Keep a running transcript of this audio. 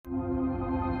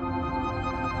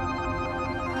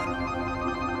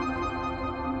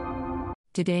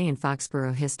Today in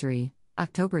Foxborough History,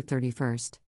 October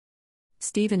 31st.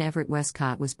 Stephen Everett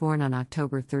Westcott was born on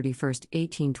October 31,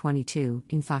 1822,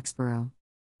 in Foxborough.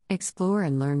 Explore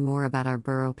and learn more about our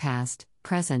borough past,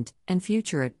 present, and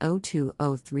future at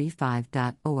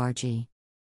 02035.org.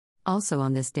 Also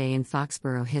on this day in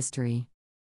Foxborough History.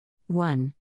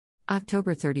 1.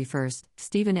 October 31st,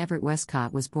 Stephen Everett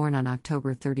Westcott was born on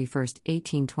October 31,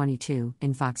 1822,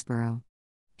 in Foxborough.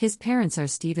 His parents are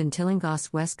Stephen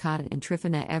Tillinghast Westcott and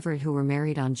Tryphena Everett, who were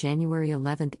married on January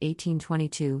 11,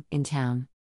 1822, in town.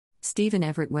 Stephen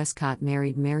Everett Westcott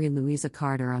married Mary Louisa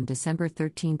Carter on December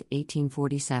 13,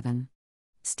 1847.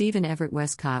 Stephen Everett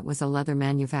Westcott was a leather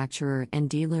manufacturer and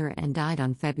dealer and died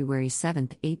on February 7,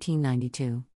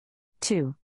 1892.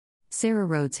 2. Sarah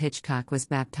Rhodes Hitchcock was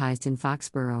baptized in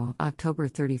Foxborough, October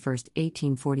 31,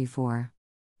 1844.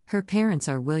 Her parents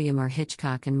are William R.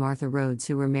 Hitchcock and Martha Rhodes,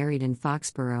 who were married in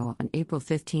Foxborough on April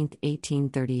 15,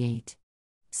 1838.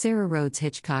 Sarah Rhodes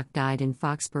Hitchcock died in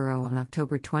Foxborough on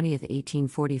October 20,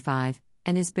 1845,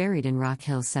 and is buried in Rock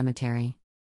Hill Cemetery.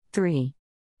 3.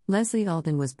 Leslie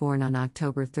Alden was born on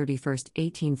October 31,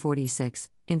 1846,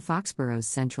 in Foxborough's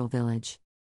Central Village.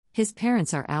 His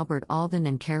parents are Albert Alden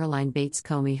and Caroline Bates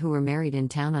Comey, who were married in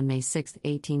town on May 6,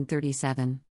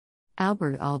 1837.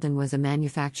 Albert Alden was a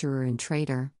manufacturer and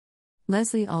trader.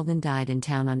 Leslie Alden died in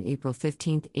town on April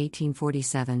 15,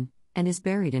 1847, and is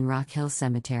buried in Rock Hill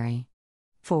Cemetery.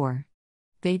 4.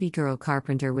 Baby Girl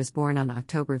Carpenter was born on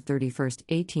October 31,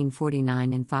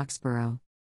 1849, in Foxborough.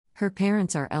 Her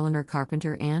parents are Eleanor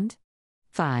Carpenter and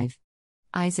 5.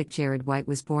 Isaac Jared White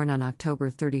was born on October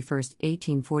 31,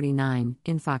 1849,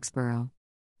 in Foxborough.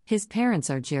 His parents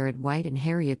are Jared White and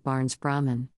Harriet Barnes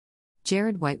Brahman.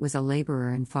 Jared White was a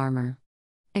laborer and farmer.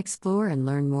 Explore and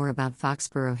learn more about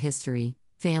Foxborough history,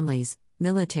 families,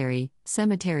 military,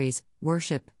 cemeteries,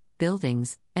 worship,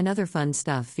 buildings, and other fun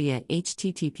stuff via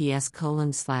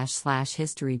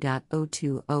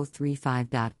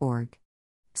https://history.02035.org.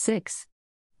 6.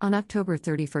 On October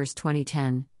 31,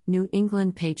 2010, New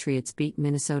England Patriots beat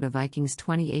Minnesota Vikings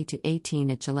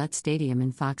 28-18 at Gillette Stadium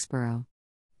in Foxborough.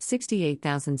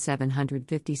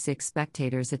 68,756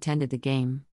 spectators attended the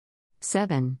game.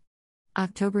 7.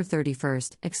 October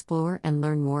 31st, explore and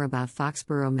learn more about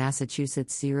Foxborough,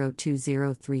 Massachusetts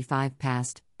 02035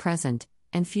 past, present,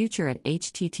 and future at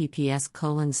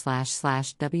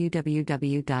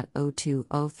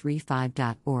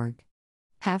https://www.02035.org.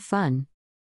 Have fun!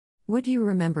 What do you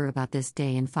remember about this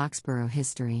day in Foxborough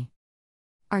history?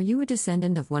 Are you a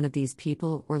descendant of one of these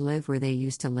people or live where they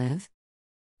used to live?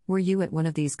 Were you at one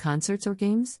of these concerts or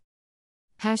games?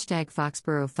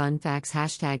 #Foxborough Fun Facts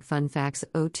 #Fun Facts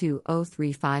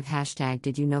 02035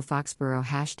 #Did you know Foxborough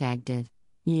 #Did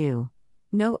you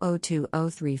know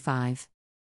 02035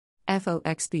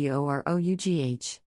 FOXBOROUGH